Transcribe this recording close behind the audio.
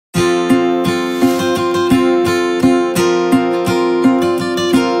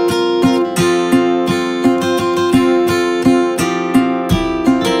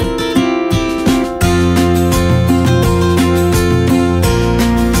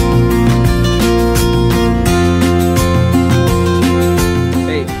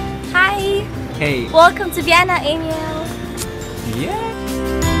Welcome to Vienna, Amiel. Yeah.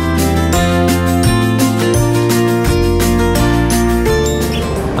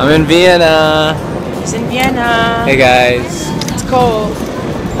 I'm in Vienna. He's in Vienna. Hey guys. It's cold.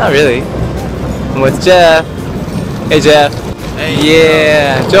 Not really. I'm with Jeff. Hey Jeff. Hey.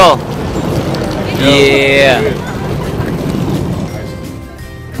 Yeah. Joel. Yeah.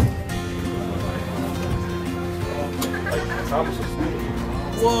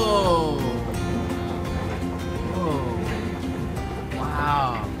 Whoa. Whoa.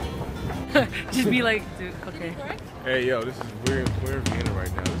 Wow. Just be like, dude, okay. Hey yo, we're in Vienna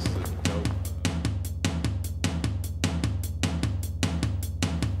right now. This is dope.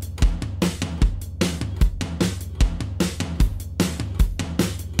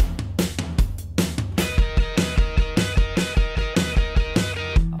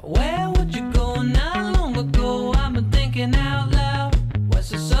 Where would you go not long ago? I've been thinking out loud. What's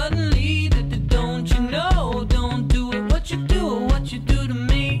so suddenly that don't you know? Don't do it what you do to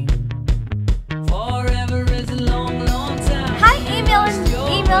me. Forever is a long, long time. Hi, Amiel and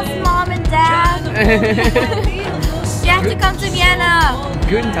Amiel's mom and dad. You have to come to Vienna.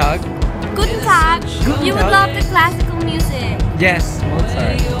 Guten Tag. Guten Tag. You would love the classical music. Yes.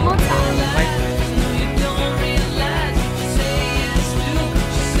 Mozart. Mozart.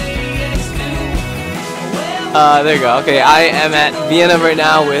 There you go. Okay, I am at Vienna right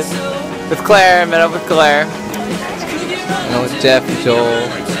now with Claire. I met up with Claire. With Jeff, Joel,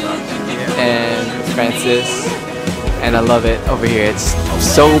 and Francis. And I love it over here. It's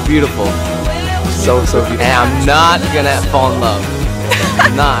so beautiful. So beautiful. And I'm not gonna fall in love.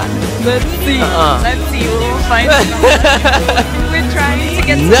 I'm not. Let's see. Let's see. We'll find out. We're trying to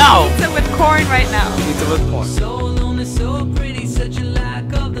get some pizza with corn right now. Pizza with corn. So lonely, so pretty, such a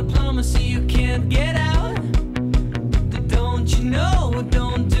lack of diplomacy you can't get out. Don't you know?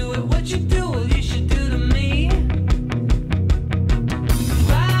 Don't do it what you do, you should do to me.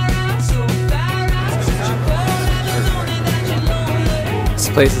 This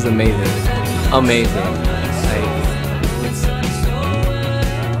place is amazing. Amazing. Like,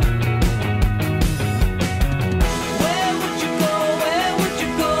 Where would you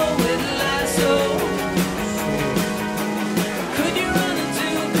go with a lasso? Could you run into,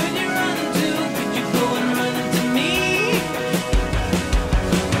 could you go and run into me?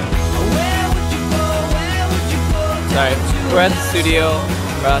 Where would you go sorry, we're at the studio.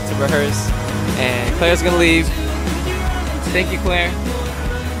 We're about to rehearse, and Claire's gonna leave. Thank you, Claire,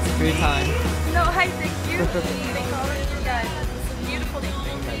 for your time. No, hi, thank you. Thank all of you guys. It's a beautiful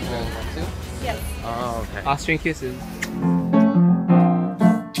evening. Yes. Oh, okay. Austrian kisses.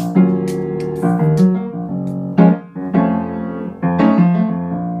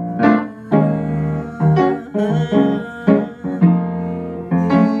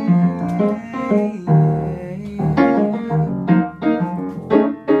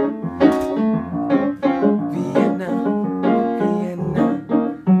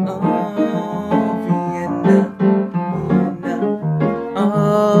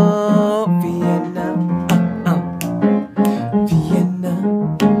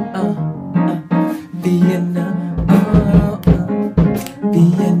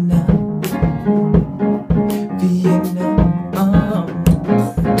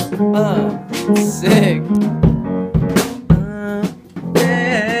 Sick.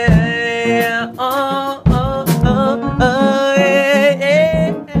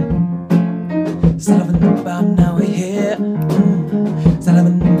 Now we're here.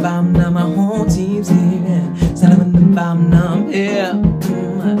 Now my whole team's here. Now I'm here.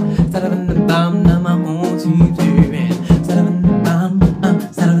 Now my whole team's here.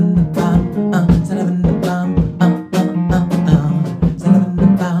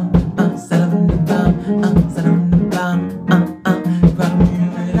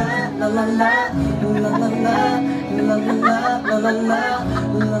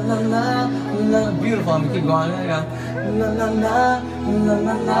 Beautiful. I'm gonna keep going. There you go.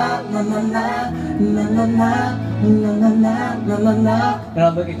 And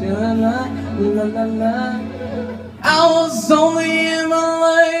I'll look at you. I was only in my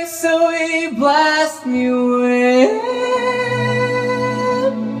life, so he blasted me away.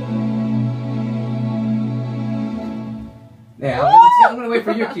 Yeah, I'm gonna wait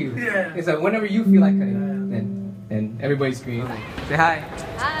for your cue. Yeah. So whenever you feel like cutting, then everybody scream. Say hi.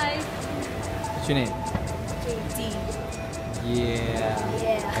 Hi. What's your name? JD.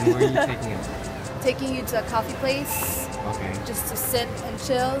 Yeah. And where are you taking us? Taking you to a coffee place Okay. just to sit and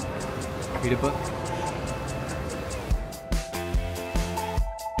chill. Read a book?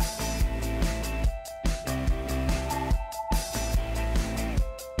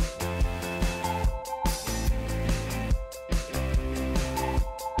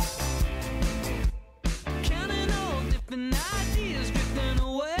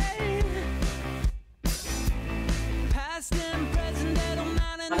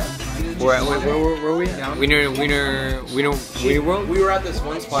 Where were we? Wiener World? We were at this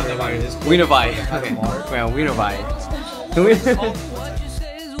one spot in this. Wiener Wein. Okay. We're at Wiener Wein. What you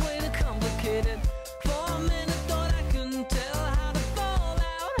say is way too complicated. For a minute thought I couldn't tell how to fall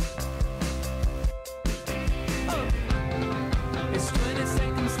out. It's 20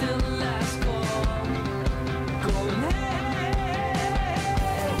 seconds till the last call. Going ahead.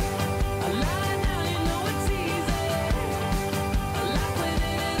 I lie now, you know it's easy. I like when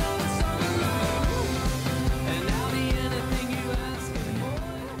it all on the road. And I'll be anything you ask me, boy.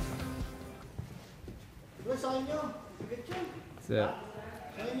 So,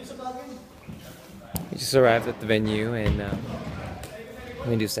 we just arrived at the venue and we're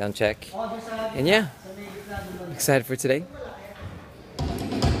gonna do sound check. And yeah, excited for today.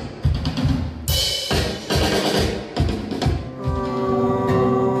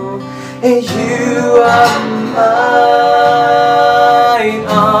 And you are mine.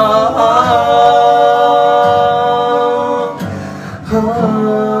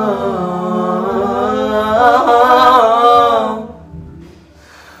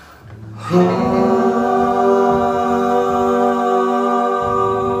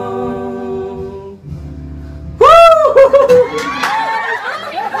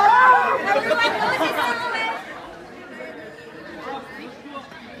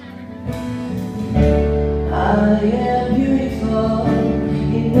 I am beautiful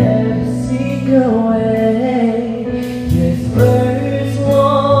in every single way. Yes, birds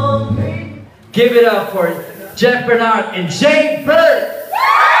won't. Give it up for Jeff Bernat and Jbird.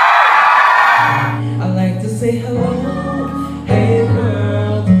 I like to say hello, hey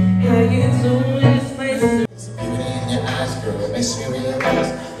world, how you doing? It's nice to Beauty in your eyes, girl, it makes me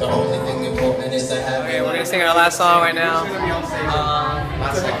realize the only thing important is to have. Okay, we're gonna sing our last song right now.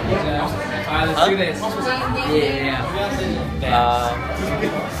 Alright, let's do this. Yeah.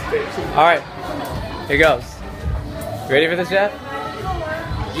 Alright, here goes. You ready for this, Jeff?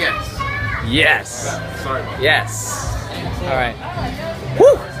 Yes. Yes. Sorry. Yes. Alright.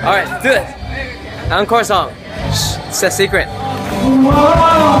 Woo! Alright, let's do this. Encore song. Shh, it's a secret.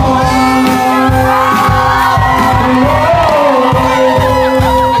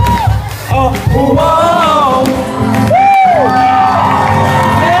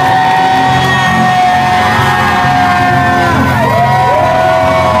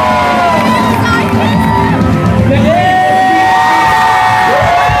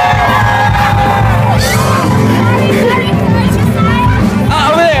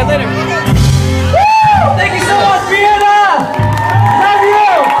 Thank you so much, Vienna! Love you!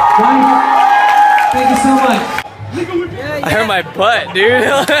 Thank you so much. I hurt my butt, dude.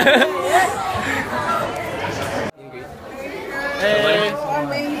 Hey.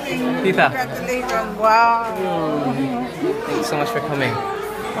 Tita. Congratulations. Wow. Thank you so much for coming.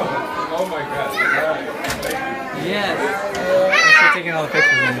 Oh my god. Yes. Thanks for taking all the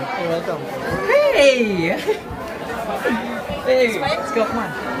pictures, man. You're welcome. Hey! Hey, let's go, come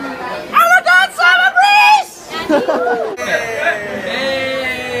on. Oh my God, Summer, please!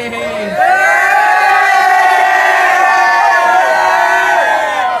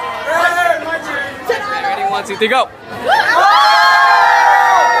 Ready? 1, 2, 3, go! I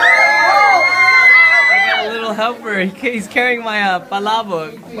got a little helper. He's carrying my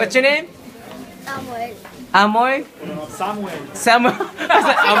palabok. What's your name? Samuel. Amoy? Samuel. I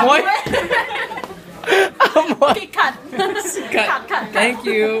said Amoy? Amoy. Cut. Thank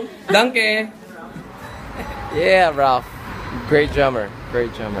you. Danke. Yeah, Ralph. Great drummer.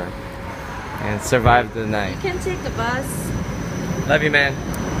 Great drummer. And survived the night. You can take the bus. Love you, man.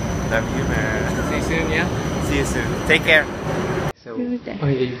 Love you, man. See you soon, yeah? See you soon. Take care. So, are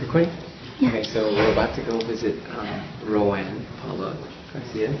you recording? Yeah. Okay, so we're about to go visit Rowan Paula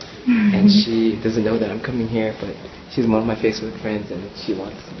Garcia, and she doesn't know that I'm coming here, but she's one of my Facebook friends, and she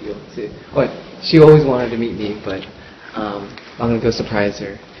wants to be able to. Oh, she always wanted to meet me, but I'm gonna go surprise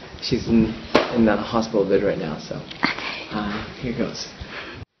her. She's in the hospital bed right now, so here goes.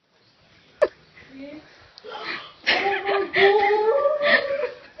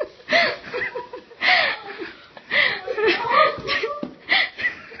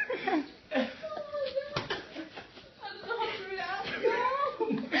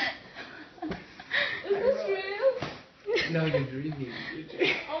 No, you're dreaming.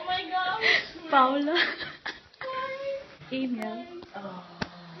 Oh my gosh. Paula. Amiel. Oh.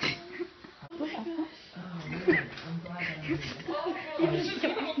 Oh man, I'm glad that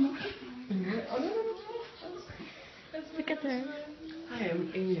Look at her. Hi, I'm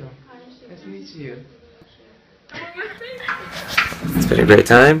Amiel. Nice to meet you. It's been a great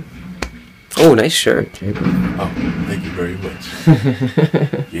time. Oh, nice shirt. Oh, thank you very much.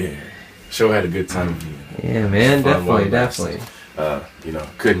 Yeah. Sure had a good time. Yeah, man, Fun one definitely. You know,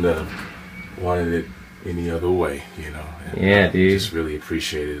 couldn't have wanted it any other way, you know. And, Yeah, dude. Just really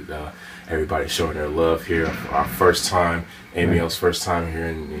appreciated everybody showing their love here. Our first time, Amiel's first time here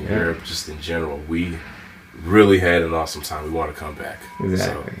in Europe, just in general. We really had an awesome time. We want to come back.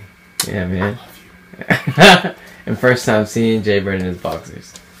 Exactly. Yeah, I man. love you. And first time seeing Jbird in his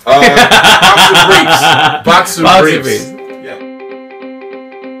boxers. Boxer briefs. Boxer briefs. briefs. Yeah.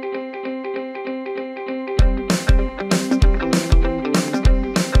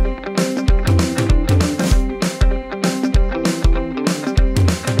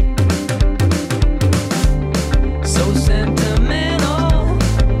 So sentimental,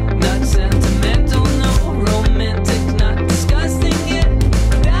 not sentimental, no romantic, not disgusting yet.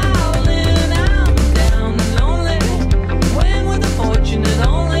 Darling, I'm down and lonely. When with a fortunate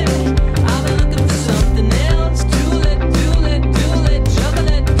only, I've been looking for something else.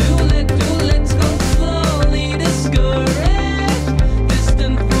 Let's go slowly, discouraged,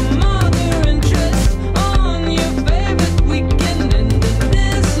 distant from other interests. On your favorite weekend, and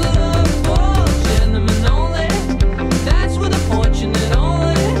this love for gentlemen only. That's with a fortunate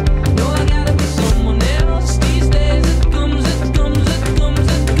only. No, I gotta be someone else. These days it comes and goes.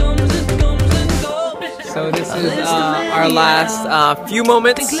 So this is our last few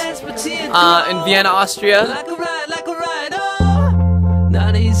moments in Vienna, Austria. Like a ride, oh,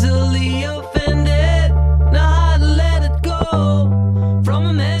 not easily offended, not hard to let it go. From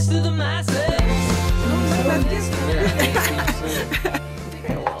a mess to the masses.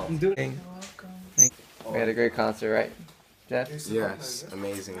 We had a great concert, right, Jeff? Yes,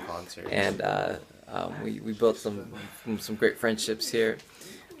 amazing concert. And we built some great friendships here,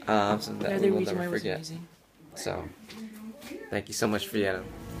 something that we will never forget. So, thank you so much, Vienna.